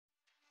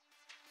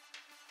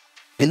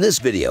In this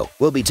video,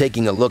 we'll be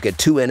taking a look at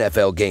two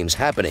NFL games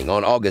happening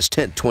on August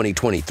 10,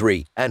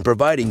 2023, and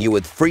providing you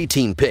with free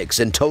team picks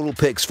and total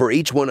picks for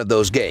each one of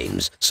those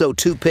games. So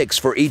 2 picks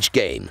for each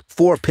game,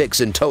 4 picks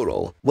in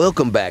total.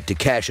 Welcome back to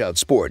Cash Out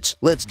Sports.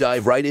 Let's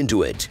dive right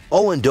into it.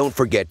 Oh, and don't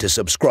forget to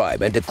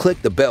subscribe and to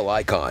click the bell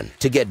icon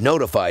to get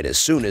notified as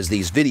soon as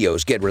these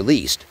videos get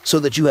released, so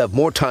that you have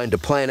more time to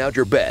plan out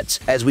your bets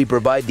as we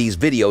provide these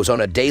videos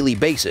on a daily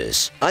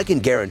basis. I can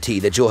guarantee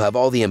that you'll have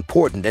all the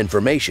important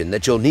information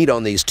that you'll need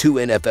on these two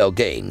NFL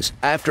games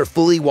after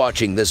fully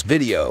watching this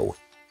video.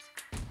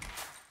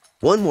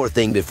 One more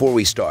thing before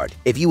we start: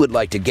 if you would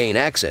like to gain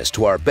access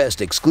to our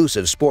best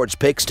exclusive sports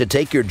picks to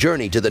take your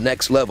journey to the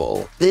next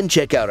level, then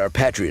check out our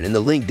Patreon in the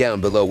link down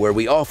below, where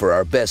we offer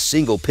our best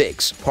single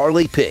picks,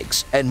 parlay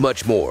picks, and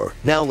much more.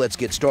 Now let's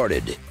get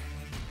started.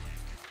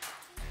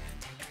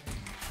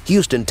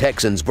 Houston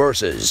Texans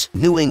versus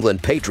New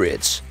England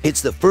Patriots.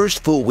 It's the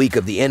first full week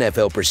of the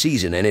NFL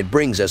preseason, and it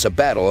brings us a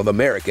battle of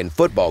American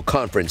Football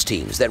Conference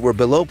teams that were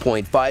below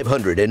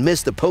 .500 and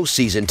missed the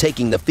postseason,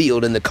 taking the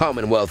field in the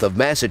Commonwealth of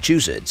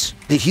Massachusetts.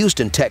 The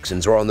Houston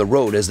Texans are on the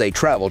road as they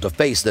travel to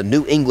face the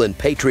New England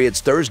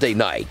Patriots Thursday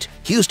night.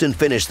 Houston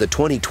finished the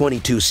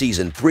 2022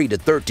 season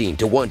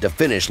 3-13-1 to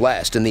finish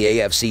last in the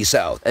AFC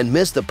South and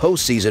missed the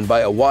postseason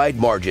by a wide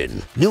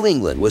margin. New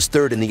England was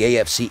third in the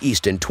AFC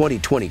East in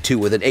 2022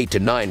 with an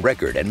 8-9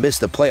 record and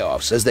missed the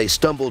playoffs as they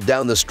stumbled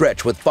down the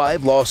stretch with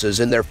 5 losses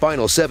in their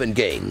final 7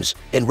 games.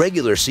 In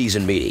regular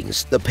season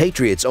meetings, the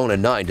Patriots own a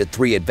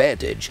 9-3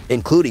 advantage,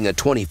 including a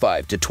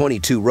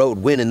 25-22 road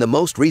win in the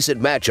most recent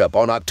matchup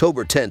on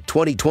October 10,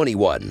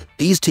 2021.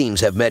 These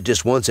teams have met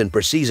just once in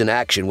preseason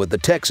action, with the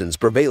Texans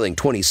prevailing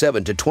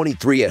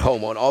 27-23 at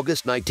home on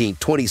August 19,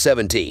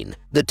 2017.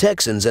 The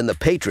Texans and the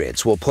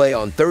Patriots will play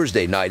on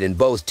Thursday night in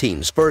both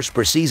teams' first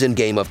preseason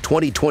game of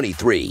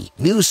 2023.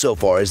 News so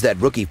far is that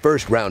rookie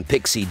first-round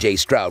pick C.J.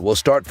 Stroud will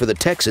start for the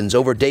Texans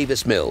over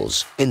Davis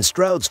Mills. In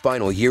Stroud's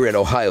final year at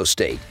Ohio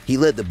State, he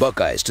led the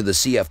Buckeyes to the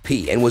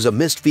CFP and was a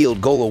missed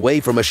field goal away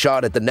from a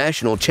shot at the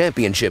national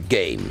championship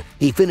game.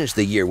 He finished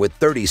the year with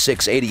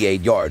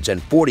 3688 yards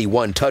and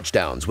 41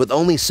 touchdowns with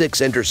only 6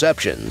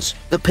 interceptions.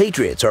 The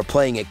Patriots are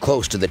playing it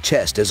close to the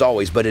chest as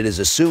always, but it is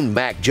assumed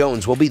Mac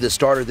Jones will be the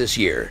starter this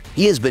year.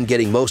 He has been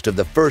getting most of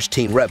the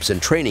first-team reps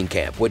in training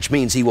camp, which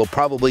means he will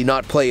probably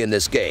not play in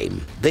this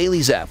game.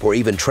 Bailey Zapp or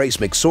even Trace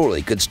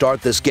McSorley could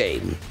start this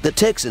game. The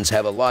Texans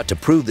have a lot to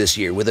prove this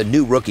year with a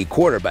new rookie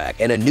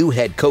quarterback and a new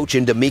head coach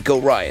in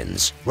DeMeco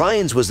Ryans.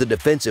 Ryans was the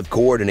defensive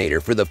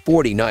coordinator for the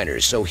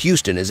 49ers, so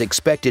Houston is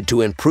expected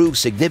to improve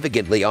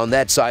significantly on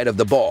that side of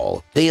the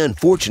ball. They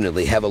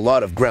unfortunately have a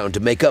lot of ground to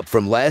make up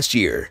from last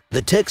year.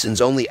 The Texans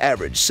only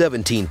averaged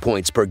 17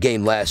 points per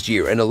game last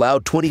year and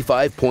allowed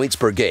 25 points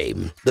per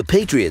game. The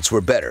Patriots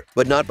were better,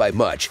 but not by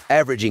much,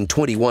 averaging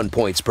 21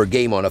 points per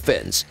game on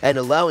offense and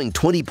allowing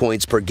 20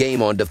 points per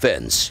game on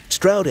defense.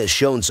 Stroud has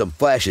shown some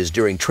flashes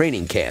during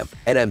training camp,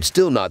 and I'm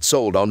still not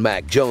sold on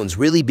Mac Jones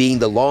really being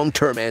the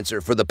long-term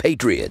answer for the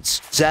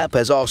Patriots. Zapp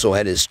has also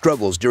had his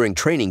struggles during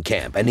training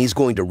camp, and he's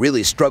going to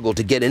really struggle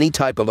to get any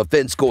type of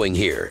offense going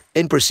here.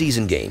 In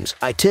preseason games,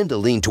 I tend to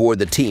lean toward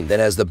the team that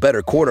has the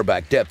better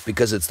quarterback depth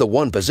because it's the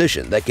one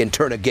position that can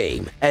turn a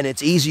game, and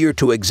it's easier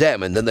to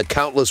examine than the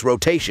countless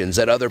rotations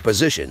at other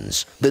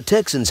positions. The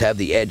Texans have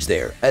the edge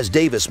there, as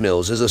Davis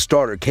Mills is a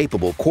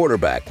starter-capable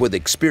quarterback with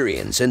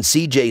experience, and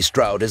C.J.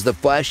 Stroud is the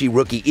flashy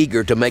rookie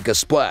eager to make a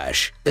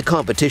splash. The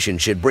competition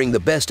should bring the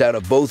best out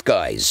of both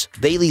guys.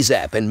 Bailey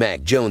Zapp and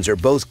Mac Jones are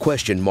both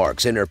question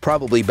marks and are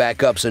probably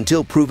backups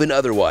until proven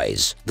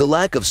otherwise. The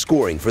lack of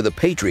scoring for the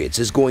Patriots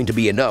is going to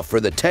be enough for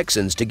the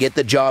Texans to get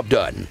the job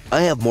done.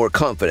 I have more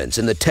confidence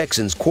in the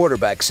Texans'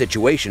 quarterback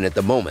situation at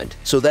the moment,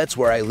 so that's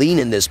where I lean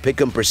in this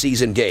pick'em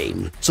preseason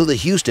game. So the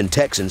Houston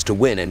Texans to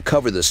win and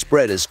cover the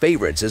spread as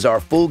favorites is our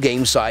full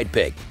game side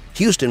pick.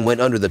 Houston went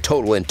under the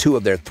total in 2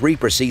 of their 3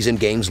 preseason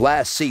games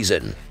last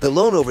season. The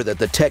lone over that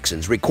the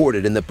Texans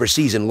recorded in the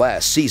preseason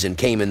last season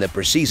came in the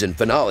preseason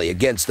finale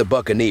against the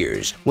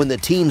Buccaneers, when the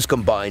teams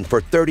combined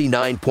for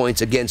 39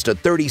 points against a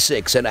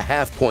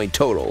 36.5-point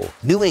total.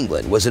 New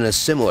England was in a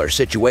similar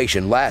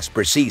situation last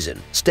preseason,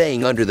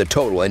 staying under the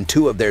total in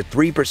 2 of their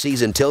 3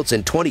 preseason tilts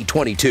in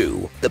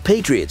 2022. The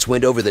Patriots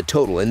went over the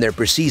total in their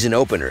preseason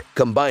opener,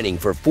 combining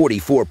for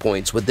 44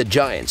 points with the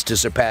Giants to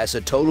surpass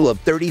a total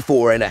of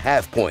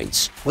 34.5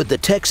 points. With the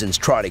Texans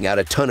trotting out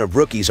a ton of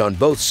rookies on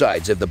both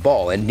sides of the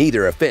ball and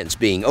neither offense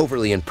being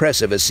overly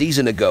impressive a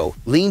season ago,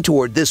 lean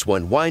toward this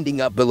one winding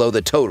up below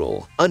the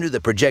total. Under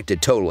the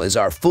projected total is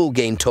our full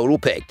game total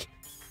pick.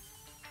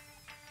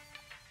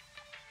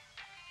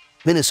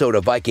 Minnesota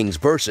Vikings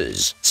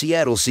versus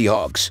Seattle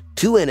Seahawks.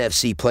 2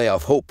 NFC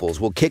playoff hopefuls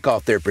will kick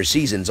off their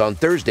preseasons on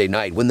Thursday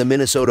night when the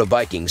Minnesota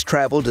Vikings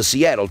travel to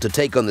Seattle to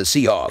take on the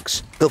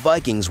Seahawks. The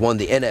Vikings won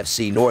the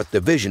NFC North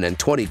Division in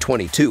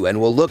 2022 and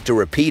will look to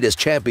repeat as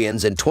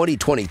champions in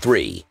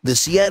 2023. The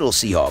Seattle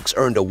Seahawks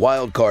earned a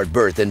wild-card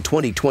berth in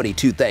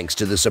 2022 thanks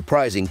to the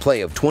surprising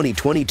play of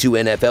 2022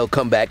 NFL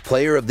Comeback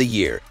Player of the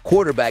Year,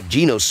 quarterback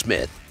Geno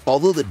Smith.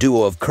 Although the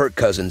duo of Kirk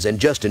Cousins and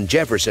Justin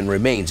Jefferson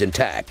remains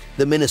intact,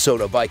 the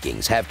Minnesota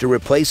Vikings have to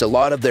replace a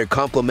lot of their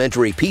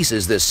complementary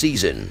pieces this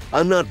season.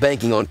 I'm not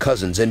banking on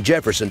Cousins and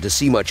Jefferson to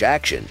see much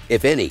action,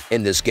 if any,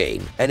 in this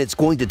game, and it's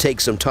going to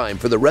take some time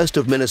for the rest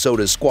of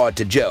Minnesota's squad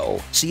to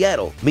gel.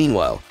 Seattle,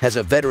 meanwhile, has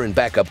a veteran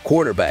backup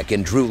quarterback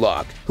in Drew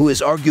Lock, who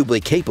is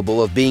arguably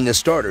capable of being a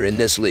starter in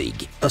this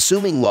league.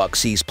 Assuming Lock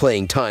sees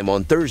playing time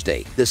on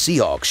Thursday, the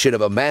Seahawks should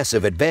have a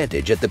massive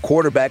advantage at the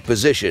quarterback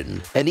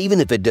position. And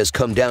even if it does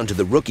come down to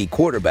the rookie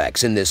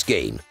quarterbacks in this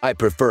game, I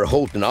prefer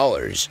Holton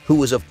Ahlers, who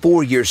was a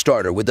 4-year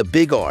starter with a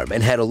big arm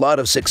and had a lot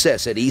of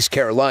success at East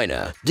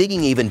Carolina.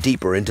 Digging even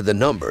deeper into the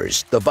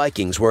numbers, the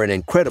Vikings were an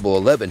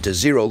incredible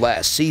 11-0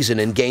 last season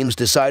in games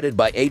decided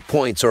by 8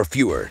 points or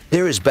fewer.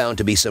 There is bound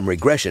to be some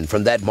regression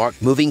from that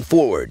mark moving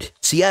forward.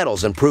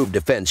 Seattle's improved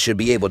defense should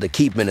be able to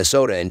keep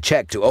Minnesota in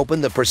check to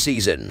open the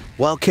preseason.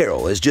 While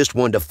Carroll is just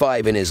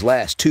 1-5 in his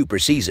last 2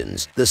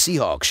 preseasons, the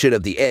Seahawks should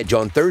have the edge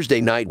on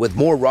Thursday night with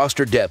more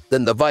roster depth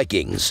than the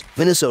Vikings.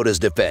 Minnesota's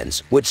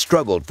defense, which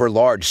struggled for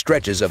large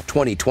stretches of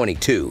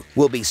 2022,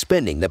 will be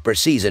spending the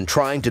preseason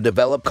trying to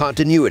develop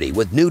continuity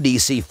with new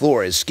DC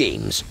Flores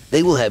schemes.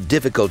 They will have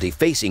difficulty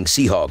facing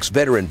Seahawks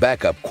veteran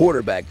backup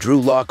quarterback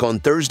Drew Lock on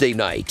Thursday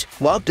night.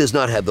 Lock does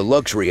not have the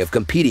luxury of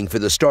competing for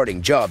the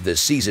starting job this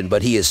season,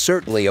 but he is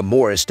certainly a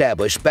more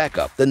established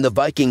backup than the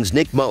Vikings'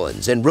 Nick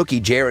Mullins and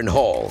rookie Jaren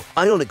Hall.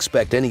 I don't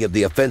expect any of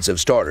the offensive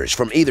starters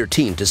from either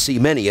team to see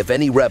many, if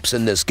any, reps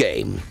in this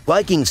game.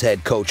 Vikings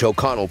head coach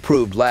O'Connell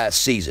proved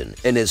last season,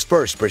 in his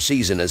first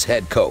preseason as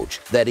head coach,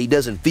 that he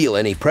doesn't feel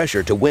any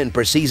pressure to win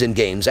preseason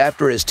games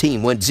after his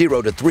team went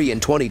 0-3 in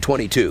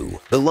 2022.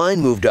 The line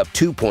moved up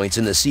 2 points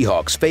in the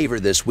Seahawks' favor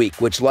this week,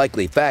 which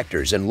likely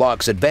factors in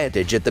Lock's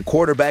advantage at the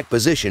quarterback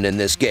position in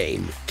this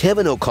game.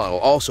 Kevin O'Connell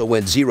also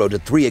went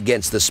 0-3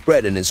 against the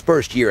spread in his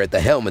first year at the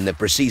helm in the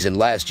preseason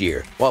last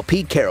year, while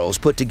Pete Carroll's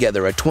put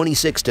together a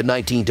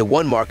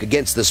 26-19-1 mark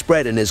against the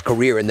spread in his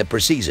career in the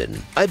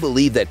preseason. I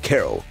believe that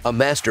Carroll, a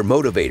master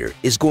motivator,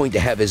 is going to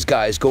have his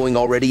guys going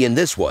already in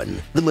this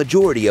one. The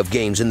majority of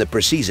games in the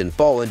preseason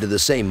fall into the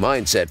same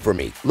mindset for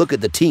me. Look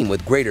at the team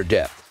with greater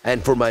depth.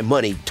 And for my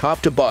money,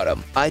 top to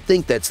bottom, I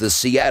think that's the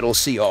Seattle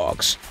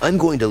Seahawks. I'm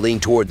going to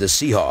lean toward the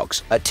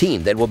Seahawks, a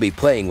team that will be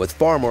playing with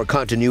far more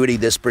continuity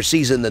this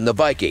preseason than the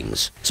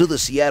Vikings. So the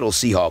Seattle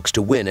Seahawks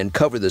to win and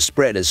cover the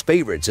spread as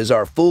favorites is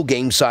our full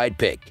game side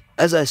pick.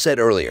 As I said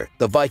earlier,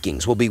 the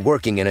Vikings will be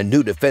working in a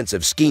new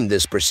defensive scheme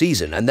this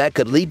preseason, and that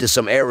could lead to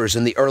some errors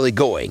in the early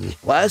going.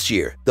 Last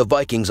year, the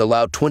Vikings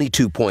allowed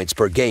 22 points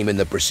per game in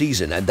the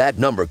preseason, and that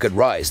number could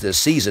rise this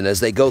season as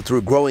they go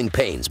through growing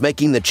pains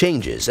making the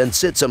changes and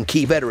sit some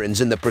key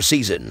veterans in the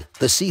preseason.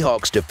 The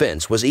Seahawks'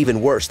 defense was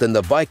even worse than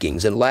the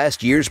Vikings in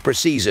last year's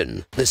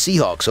preseason. The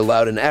Seahawks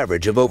allowed an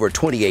average of over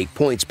 28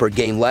 points per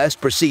game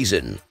last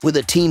preseason. With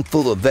a team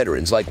full of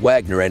veterans like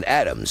Wagner and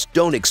Adams,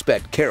 don't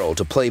expect Carroll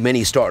to play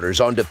many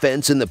starters on defense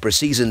in the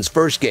preseason's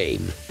first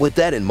game. With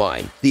that in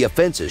mind, the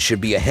offenses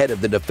should be ahead of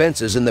the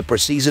defenses in the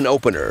preseason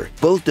opener.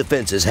 Both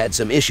defenses had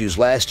some issues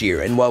last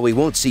year, and while we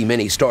won't see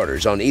many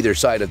starters on either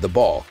side of the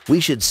ball,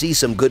 we should see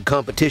some good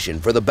competition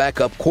for the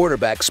backup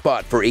quarterback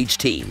spot for each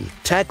team.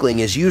 Tackling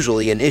is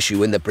usually an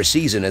issue in the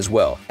preseason as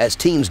well, as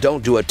teams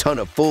don't do a ton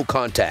of full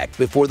contact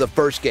before the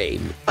first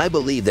game. I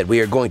believe that we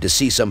are going to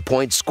see some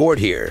points scored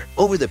here.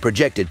 Over the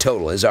projected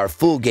total is our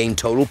full game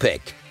total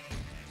pick.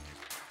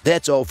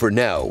 That's all for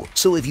now,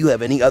 so if you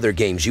have any other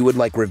games you would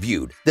like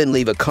reviewed, then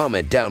leave a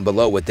comment down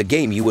below with the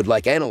game you would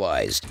like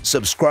analyzed.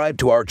 Subscribe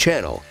to our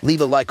channel,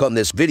 leave a like on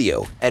this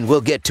video, and we'll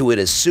get to it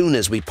as soon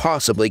as we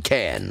possibly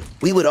can.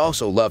 We would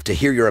also love to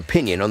hear your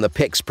opinion on the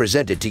picks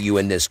presented to you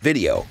in this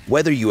video,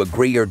 whether you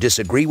agree or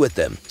disagree with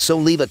them, so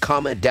leave a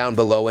comment down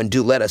below and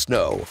do let us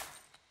know.